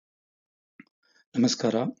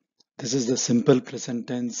Namaskara. This is the simple present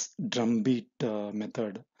tense drumbeat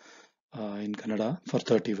method in Kannada for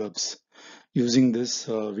 30 verbs. Using this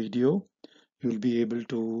video, you will be able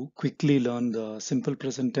to quickly learn the simple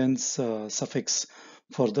present tense suffix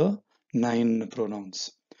for the 9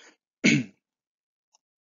 pronouns.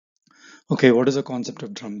 Okay, what is the concept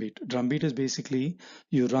of drumbeat? Drumbeat is basically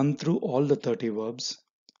you run through all the 30 verbs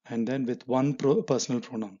and then with one personal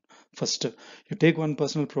pronoun. First, you take one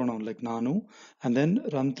personal pronoun like nanu and then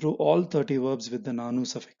run through all 30 verbs with the nanu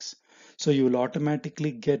suffix. So you will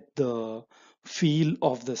automatically get the feel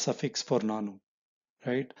of the suffix for nanu,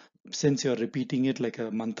 right? Since you're repeating it like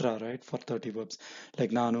a mantra, right? For 30 verbs,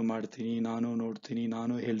 like nanu ಮಾಡ್ತೀನಿ, ನಾನು ನೋಡ್ತೀನಿ,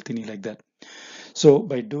 ನಾನು ಹೇಳ್ತೀನಿ, like that. So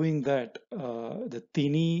by doing that, the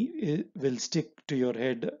tini will stick to your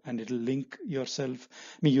head and it'll link yourself.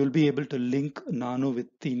 I mean, you'll be able to link nanu with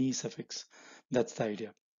tini suffix. That's the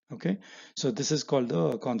idea. Okay. So this is called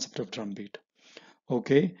the concept of drumbeat.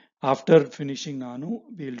 Okay. After finishing nanu,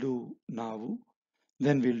 we'll do navu.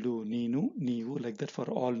 Then we'll do ninu, nivu, like that for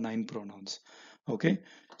all 9 pronouns. Okay.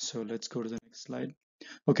 So let's go to the next slide.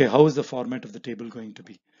 Okay. How is the format of the table going to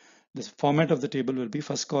be? The format of the table will be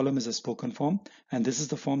first column is a spoken form, and this is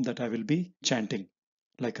the form that I will be chanting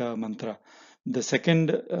like a mantra. The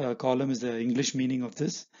second column is the English meaning of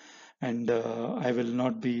this, and I will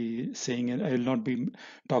not be saying it, I will not be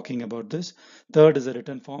talking about this. Third is a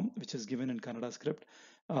written form, which is given in Kannada script.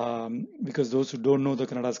 Because those who don't know the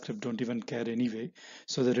Kannada script don't even care anyway.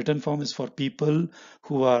 So the written form is for people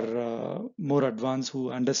who are more advanced,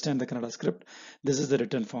 who understand the Kannada script. This is the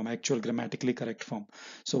written form, actual grammatically correct form.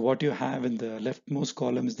 So what you have in the leftmost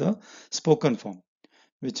column is the spoken form,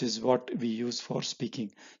 which is what we use for speaking.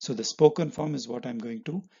 So the spoken form is what I'm going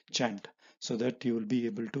to chant so that you will be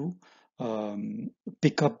able to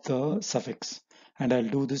pick up the suffix. And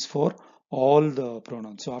I'll do this for all the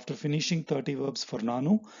pronouns. So after finishing 30 verbs for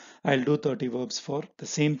nanu, I'll do 30 verbs for the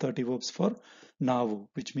same 30 verbs for navu,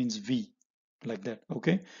 which means we, like that.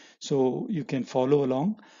 Okay. So you can follow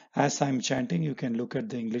along as I'm chanting. You can look at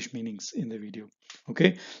the English meanings in the video.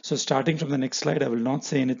 Okay. So starting from the next slide, I will not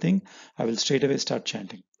say anything. I will straight away start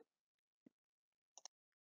chanting.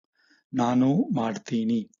 ನಾನು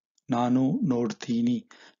ಮಾಡ್ತೀನಿ, ನಾನು ನೋಡ್ತೀನಿ,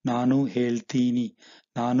 ನಾನು ಹೇಳ್ತೀನಿ,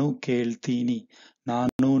 ನಾನು ಕೇಳ್ತೀನಿ,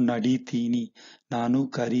 ನಾನು ನಡಿತೀನಿ, ನಾನು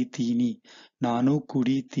ಕರಿತೀನಿ, ನಾನು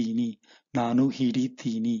ಕುಡಿತೀನಿ, ನಾನು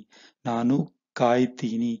ಹಿಡಿತೀನಿ, ನಾನು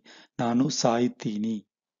ಕಾಯ್ತೀನಿ, ನಾನು ಸಾಯ್ತೀನಿ.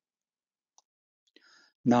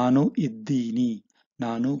 ನಾನು ಇದ್ದೀನಿ,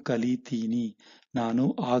 ನಾನು ಕಲಿತೀನಿ, ನಾನು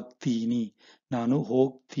ಆಗ್ತೀನಿ, ನಾನು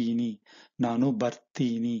ಹೋಗ್ತೀನಿ, ನಾನು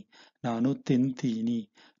ಬರ್ತೀನಿ, ನಾನು ತಿಂತೀನಿ,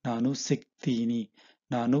 ನಾನು ಸಿಗ್ತೀನಿ,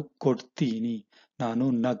 ನಾನು ಕೊಡ್ತೀನಿ, ನಾನು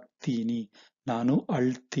ನಗ್ತೀನಿ, ನಾನು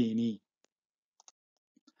ಅಳ್ತೀನಿ.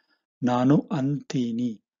 ನಾನು ಅಂತೀನಿ,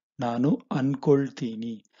 ನಾನು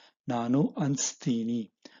ಅನ್ಕೊಳ್ತೀನಿ, ನಾನು ಅನ್ಸ್ತೀನಿ,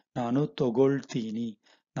 ನಾನು ತಗೊಳ್ತೀನಿ,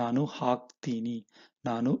 ನಾನು ಹಾಕ್ತೀನಿ,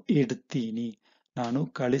 ನಾನು ಇಡ್ತೀನಿ, ನಾನು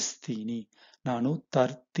ಕಳಿಸ್ತೀನಿ, ನಾನು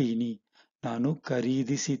ತರ್ತೀನಿ, ನಾನು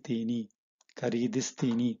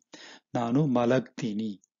ಖರೀದಿಸ್ತೀನಿ, ನಾನು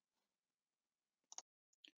ಮಲಗ್ತೀನಿ.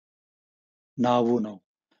 ನಾವು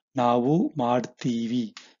ನಾವು ಮಾಡ್ತೀವಿ,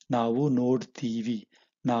 ನಾವು ನೋಡ್ತೀವಿ,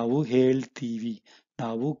 ನಾವು ಹೇಳ್ತೀವಿ,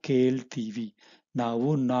 ನಾವು ಕೇಳ್ತೀವಿ, ನಾವು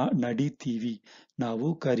ನಡಿತೀವಿ, ನಾವು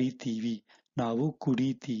ಕರಿತೀವಿ, ನಾವು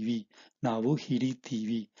ಕುಡಿತೀವಿ, ನಾವು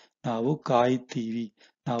ಹಿಡಿತೀವಿ, ನಾವು ಕಾಯ್ತೀವಿ,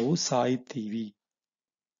 ನಾವು ಸಾಯ್ತೀವಿ.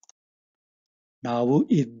 ನಾವು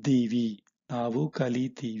ಇದ್ದೀವಿ, ನಾವು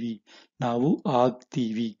ಕಲಿತೀವಿ, ನಾವು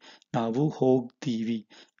ಆಗ್ತೀವಿ, ನಾವು ಹೋಗ್ತೀವಿ,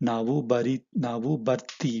 ನಾವು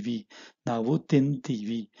ಬರ್ತೀವಿ, ನಾವು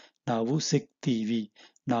ತಿಂತೀವಿ, ನಾವು ಸಿಗ್ತೀವಿ,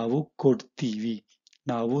 ನಾವು ಕೊಡ್ತೀವಿ,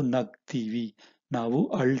 ನಾವು ನಗ್ತೀವಿ, ನಾವು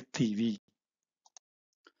ಅಳ್ತೀವಿ.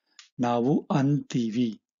 ನಾವು ಅಂತೀವಿ,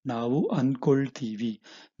 ನಾವು ಅನ್ಕೊಳ್ತೀವಿ,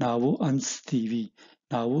 ನಾವು ಅನ್ಸ್ತೀವಿ,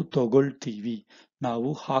 ನಾವು ತಗೊಳ್ತೀವಿ,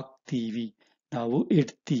 ನಾವು ಹಾಕ್ತೀವಿ, ನಾವು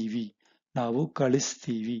ಇಡ್ತೀವಿ, ನಾವು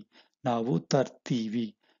ಕಳಿಸ್ತೀವಿ, ನಾವು ತರ್ತೀವಿ,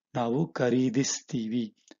 ನಾವು ಖರೀದಿಸ್ತೀವಿ,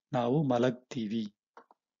 ನಾವು ಮಲಗ್ತೀವಿ.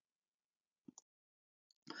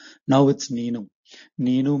 Now it's ನೀನು.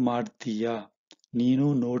 ನೀನು ಮಾಡ್ತೀಯಾ, ನೀನು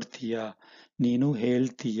ನೋಡ್ತೀಯಾ, ನೀನು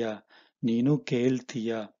ಹೇಳ್ತೀಯಾ, ನೀನು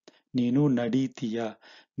ಕೇಳ್ತೀಯಾ, ನೀನು ನಡೀತೀಯಾ,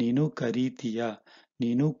 ನೀನು ಕರೀತೀಯಾ,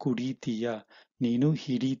 ನೀನು ಕುಡಿತೀಯಾ, ನೀನು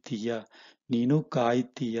ಹಿಡಿತೀಯಾ, ನೀನು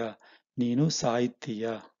ಕಾಯ್ತೀಯಾ, ನೀನು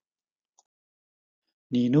ಸಾಯ್ತೀಯಾ.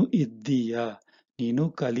 ನೀನು ಇದ್ದೀಯಾ, ನೀನು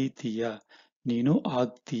ಕಲಿತೀಯಾ, ನೀನು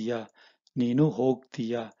ಆಗ್ತೀಯಾ, ನೀನು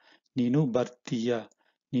ಹೋಗ್ತೀಯಾ, ನೀನು ಬರ್ತೀಯಾ,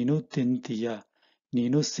 ನೀನು ತಿಂತೀಯಾ,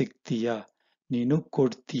 ನೀನು ಸಿಗ್ತೀಯಾ, ನೀನು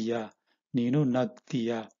ಕೊಡ್ತೀಯಾ, ನೀನು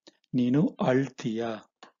ನಗ್ತೀಯಾ, ನೀನು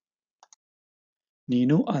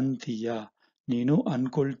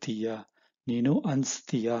ನೀನು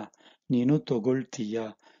ಅನ್ಸ್ತೀಯ, ನೀನು ತಗೊಳ್ತೀಯ,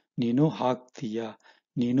 ನೀನು ಹಾಕ್ತೀಯ,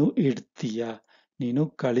 ನೀನು ಇಡ್ತೀಯ, ನೀನು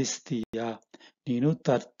ಕಳಿಸ್ತೀಯ, ನೀನು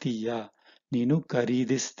ತರ್ತೀಯ, ನೀನು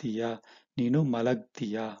ಖರೀದಿಸ್ತೀಯ, ನೀನು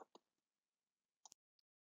ಮಲಗ್ತೀಯ.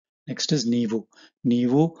 ನೆಕ್ಸ್ಟ್ ಇಸ್ ನೀವು.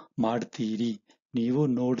 ನೀವು ಮಾಡ್ತೀರಿ, ನೀವು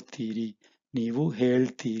ನೋಡ್ತೀರಿ, ನೀವು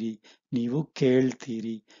ಹೇಳ್ತೀರಿ, ನೀವು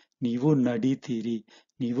ಕೇಳ್ತೀರಿ, ನೀವು ನಡೀತೀರಿ,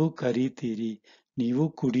 ನೀವು ಕರೀತೀರಿ, ನೀವು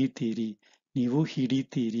ಕುಡಿತೀರಿ, ನೀವು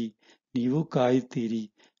ಹಿಡಿತೀರಿ, ನೀವು ಕಾಯ್ತೀರಿ,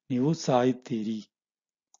 ನೀವು ಸಾಯ್ತೀರಿ.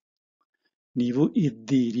 ನೀವು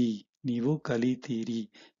ಇದ್ದೀರಿ, ನೀವು ಕಲಿತೀರಿ,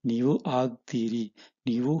 ನೀವು ಆಗ್ತೀರಿ,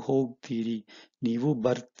 ನೀವು ಹೋಗ್ತೀರಿ, ನೀವು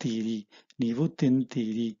ಬರ್ತೀರಿ, ನೀವು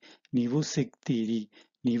ತಿಂತೀರಿ, ನೀವು ಸಿಗ್ತೀರಿ,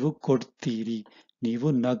 ನೀವು ಕೊಡ್ತೀರಿ,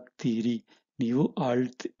 ನೀವು ನಗ್ತೀರಿ, ನೀವು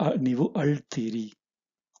ಅಳ್ತೀರಿ.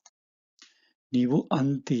 ನೀವು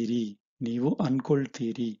ಅಂತೀರಿ, ನೀವು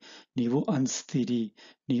ಅನ್ಕೊಳ್ತೀರಿ, ನೀವು ಅನ್ಸ್ತೀರಿ,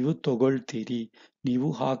 ನೀವು ತಗೊಳ್ತೀರಿ,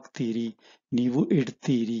 ನೀವು ಹಾಕ್ತೀರಿ, ನೀವು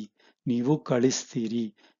ಇಡ್ತೀರಿ, ನೀವು ಕಳಿಸ್ತೀರಿ,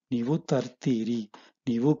 ನೀವು ತರ್ತೀರಿ,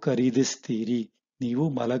 ನೀವು ಖರೀದಿಸ್ತೀರಿ, ನೀವು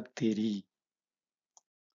ಮಲಗ್ತೀರಿ.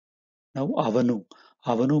 ನಾವು ಅವನು.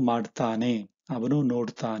 ಅವನು ಮಾಡ್ತಾನೆ, ಅವನು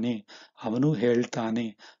ನೋಡ್ತಾನೆ, ಅವನು ಹೇಳ್ತಾನೆ,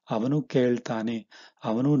 ಅವನು ಕೇಳ್ತಾನೆ,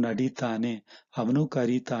 ಅವನು ನಡೀತಾನೆ, ಅವನು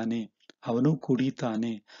ಕರೀತಾನೆ, ಅವನು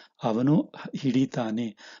ಕುಡಿತಾನೆ, ಅವನು ಹಿಡಿತಾನೆ,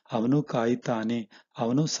 ಅವನು ಕಾಯ್ತಾನೆ,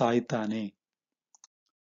 ಅವನು ಸಾಯ್ತಾನೆ.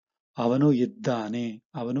 ಅವನು ಇದ್ದಾನೆ,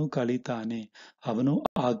 ಅವನು ಕಲಿತಾನೆ, ಅವನು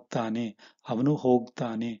ಆಗ್ತಾನೆ, ಅವನು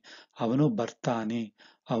ಹೋಗ್ತಾನೆ, ಅವನು ಬರ್ತಾನೆ,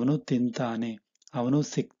 ಅವನು ತಿಂತಾನೆ, ಅವನು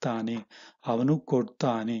ಸಿಗ್ತಾನೆ, ಅವನು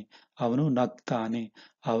ಕೊಡ್ತಾನೆ, ಅವನು ನಗ್ತಾನೆ,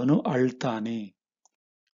 ಅವನು ಅಳ್ತಾನೆ.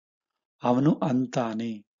 ಅವನು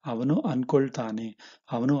ಅಂತಾನೆ, ಅವನು ಅನ್ಕೊಳ್ತಾನೆ,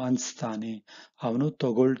 ಅವನು ಅನ್ಸ್ತಾನೆ, ಅವನು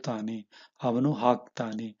ತಗೊಳ್ತಾನೆ, ಅವನು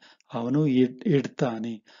ಹಾಕ್ತಾನೆ, ಅವನು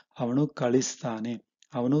ಇಡ್ತಾನೆ, ಅವನು ಕಳಿಸ್ತಾನೆ,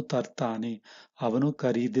 ಅವನು ತರ್ತಾನೆ, ಅವನು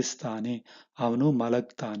ಖರೀದಿಸ್ತಾನೆ, ಅವನು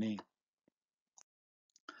ಮಲಗ್ತಾನೆ.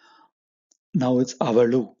 ನಾವು ಇಟ್ಸ್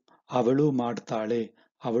ಅವಳು. ಅವಳು ಮಾಡ್ತಾಳೆ,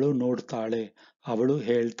 ಅವಳು ನೋಡ್ತಾಳೆ, ಅವಳು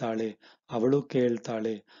ಹೇಳ್ತಾಳೆ, ಅವಳು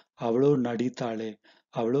ಕೇಳ್ತಾಳೆ, ಅವಳು ನಡೀತಾಳೆ,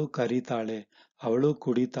 ಅವಳು ಕರೀತಾಳೆ, ಅವಳು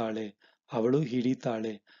ಕುಡಿತಾಳೆ, ಅವಳು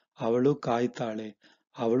ಹಿಡಿತಾಳೆ, ಅವಳು ಕಾಯ್ತಾಳೆ,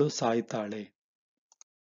 ಅವಳು ಸಾಯ್ತಾಳೆ.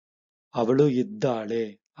 ಅವಳು ಇದ್ದಾಳೆ,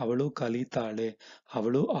 ಅವಳು ಕಲಿತಾಳೆ,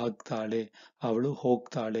 ಅವಳು ಆಗ್ತಾಳೆ, ಅವಳು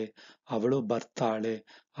ಹೋಗ್ತಾಳೆ, ಅವಳು ಬರ್ತಾಳೆ,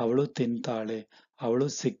 ಅವಳು ತಿಂತಾಳೆ, ಅವಳು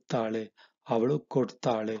ಸಿಗ್ತಾಳೆ, ಅವಳು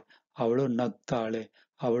ಕೊಡ್ತಾಳೆ, ಅವಳು ನಗ್ತಾಳೆ,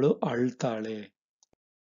 ಅವಳು ಅಳ್ತಾಳೆ.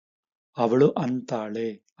 ಅವಳು ಅಂತಾಳೆ,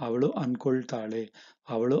 ಅವಳು ಅನ್ಕೊಳ್ತಾಳೆ,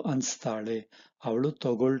 ಅವಳು ಅನ್ಸ್ತಾಳೆ, ಅವಳು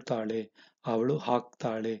ತಗೊಳ್ತಾಳೆ, ಅವಳು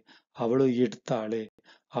ಹಾಕ್ತಾಳೆ, ಅವಳು ಇಡ್ತಾಳೆ,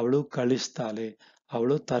 ಅವಳು ಕಳಿಸ್ತಾಳೆ,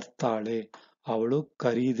 ಅವಳು ತರ್ತಾಳೆ, ಅವಳು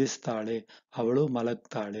ಖರೀದಿಸ್ತಾಳೆ, ಅವಳು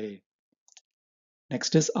ಮಲಗ್ತಾಳೆ.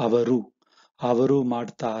 ನೆಕ್ಸ್ಟ್ ಇಸ್ ಅವರು. ಅವರು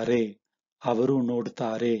ಮಾಡ್ತಾರೆ, ಅವರು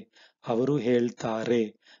ನೋಡ್ತಾರೆ, ಅವರು ಹೇಳ್ತಾರೆ,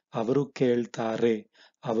 ಅವರು ಕೇಳ್ತಾರೆ,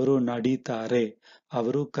 ಅವರು ನಡೀತಾರೆ,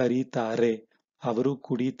 ಅವರು ಕರೀತಾರೆ, ಅವರು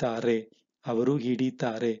ಕುಡಿತಾರೆ, ಅವರು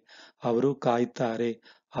ಹಿಡಿತಾರೆ, ಅವರು ಕಾಯ್ತಾರೆ,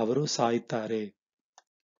 ಅವರು ಸಾಯ್ತಾರೆ.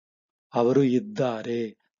 ಅವರು ಇದ್ದಾರೆ,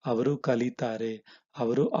 ಅವರು ಕಲಿತಾರೆ,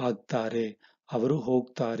 ಅವರು ಆಗ್ತಾರೆ, ಅವರು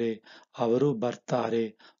ಹೋಗ್ತಾರೆ, ಅವರು ಬರ್ತಾರೆ,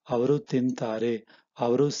 ಅವರು ತಿಂತಾರೆ,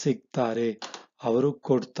 ಅವರು ಸಿಗ್ತಾರೆ, ಅವರು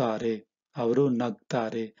ಕೊಡ್ತಾರೆ, ಅವರು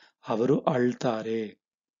ನಗ್ತಾರೆ, ಅವರು ಅಳ್ತಾರೆ.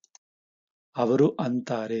 ಅವರು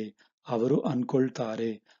ಅಂತಾರೆ, ಅವರು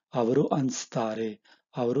ಅನ್ಕೊಳ್ತಾರೆ, ಅವರು ಅನ್ಸ್ತಾರೆ,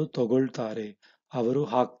 ಅವರು ತಗೊಳ್ತಾರೆ, ಅವರು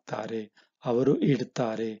ಹಾಕ್ತಾರೆ, ಅವರು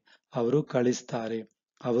ಇಡ್ತಾರೆ, ಅವರು ಕಳಿಸ್ತಾರೆ,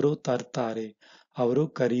 ಅವರು ತರ್ತಾರೆ, ಅವರು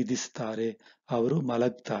ಖರೀದಿಸ್ತಾರೆ, ಅವರು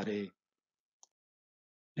ಮಲಗ್ತಾರೆ.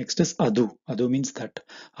 ನೆಕ್ಸ್ಟ್ ಇಸ್ ಅದು. ಅದು ಮೀನ್ಸ್ ದಟ್.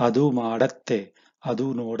 ಅದು ಮಾಡತ್ತೆ,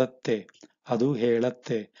 ಅದು ನೋಡತ್ತೆ, ಅದು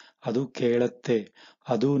ಹೇಳತ್ತೆ, ಅದು ಕೇಳತ್ತೆ,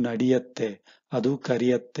 ಅದು ನಡಿಯತ್ತೆ, ಅದು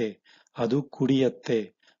ಕರಿಯತ್ತೆ, ಅದು ಕುಡಿಯತ್ತೆ,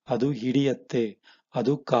 ಅದು ಹಿಡಿಯತ್ತೆ,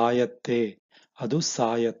 ಅದು ಕಾಯತ್ತೆ, ಅದು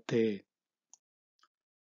ಸಾಯತ್ತೆ.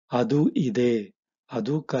 ಅದು ಇದೆ,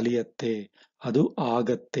 ಅದು ಕಲಿಯತ್ತೆ, ಅದು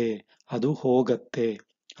ಆಗತ್ತೆ, ಅದು ಹೋಗತ್ತೆ,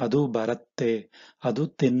 ಅದು ಬರತ್ತೆ, ಅದು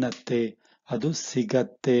ತಿನ್ನತ್ತೆ, ಅದು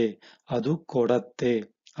ಸಿಗತ್ತೆ, ಅದು ಕೊಡತ್ತೆ,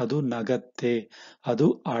 ಅದು ನಗತ್ತೆ, ಅದು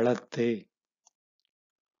ಅಳತ್ತೆ.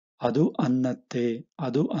 ಅದು ಅನ್ನತ್ತೆ,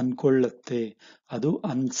 ಅದು ಅನ್ಕೊಳ್ಳತ್ತೆ, ಅದು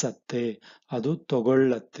ಅನ್ಸತ್ತೆ, ಅದು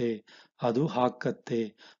ತಗೊಳ್ಳತ್ತೆ, ಅದು ಹಾಕತ್ತೆ,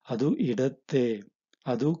 ಅದು ಇಡತ್ತೆ,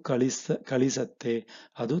 ಅದು ಕಳಿಸತ್ತೆ,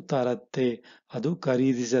 ಅದು ತರತ್ತೆ, ಅದು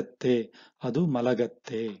ಖರೀದಿಸತ್ತೆ, ಅದು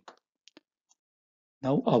ಮಲಗತ್ತೆ.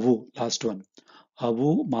 ನಾವು ಅವು, ಲಾಸ್ಟ್ ಒನ್. ಅವು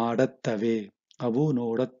ಮಾಡತ್ತವೆ, ಅವು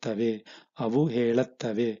ನೋಡುತ್ತವೆ, ಅವು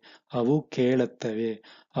ಹೇಳುತ್ತವೆ, ಅವು ಕೇಳುತ್ತವೆ,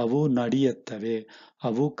 ಅವು ನಡಿಯತ್ತವೆ,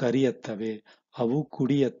 ಅವು ಕರಿಯತ್ತವೆ, ಅವು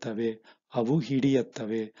ಕುಡಿಯತ್ತವೆ, ಅವು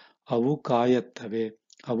ಹಿಡಿಯತ್ತವೆ, ಅವು ಕಾಯತ್ತವೆ,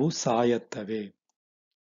 ಅವು ಸಾಯತ್ತವೆ.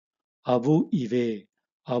 ಅವು ಇವೆ,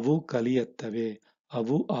 ಅವು ಕಲಿಯತ್ತವೆ,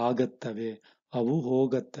 ಅವು ಆಗತ್ತವೆ, ಅವು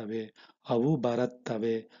ಹೋಗತ್ತವೆ, ಅವು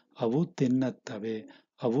ಬರತ್ತವೆ, ಅವು ತಿನ್ನತ್ತವೆ,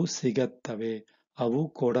 ಅವು ಸಿಗತ್ತವೆ, ಅವು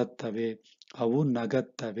ಕೊಡತ್ತವೆ, ಅವು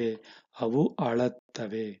ನಗತ್ತವೆ, ಅವು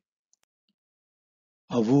ಅಳತ್ತವೆ.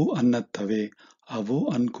 ಅವು ಅನ್ನತ್ತವೆ, ಅವು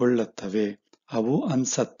ಅನ್ಕೊಳ್ಳತ್ತವೆ, ಅವು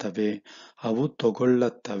ಅನ್ಸತ್ತವೆ, ಅವು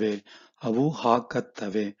ತಗೊಳ್ಳತ್ತವೆ, ಅವು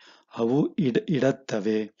ಹಾಕತ್ತವೆ, ಅವು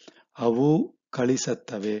ಇಡತ್ತವೆ, ಅವು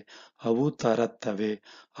ಕಳಿಸತ್ತವೆ, ಅವು ತರತ್ತವೆ,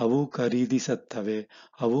 ಅವು ಖರೀದಿಸತ್ತವೆ,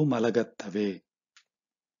 ಅವು ಮಲಗತ್ತವೆ.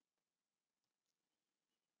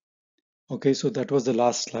 Okay, so that was the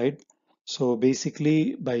last slide. So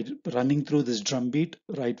basically, by running through this drum beat,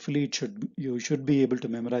 rightfully you should be able to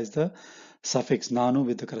memorize the suffix nanu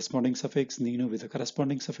with the corresponding suffix, ninu with the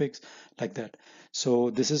corresponding suffix, like that. So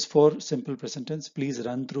this is for simple present tense. Please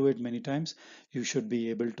run through it many times. You should be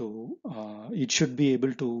able to, it should be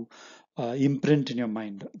able to imprint in your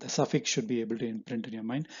mind. The suffix should be able to imprint in your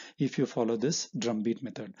mind if you follow this drum beat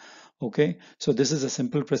method. Okay, so this is a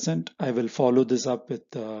simple present. I will follow this up with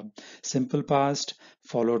simple past,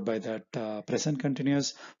 followed by that present continuous,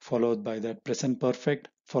 followed by that present perfect,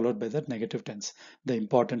 followed by that negative tense, the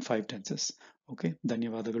important 5 tenses. Okay,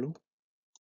 ಧನ್ಯವಾದಗಳು.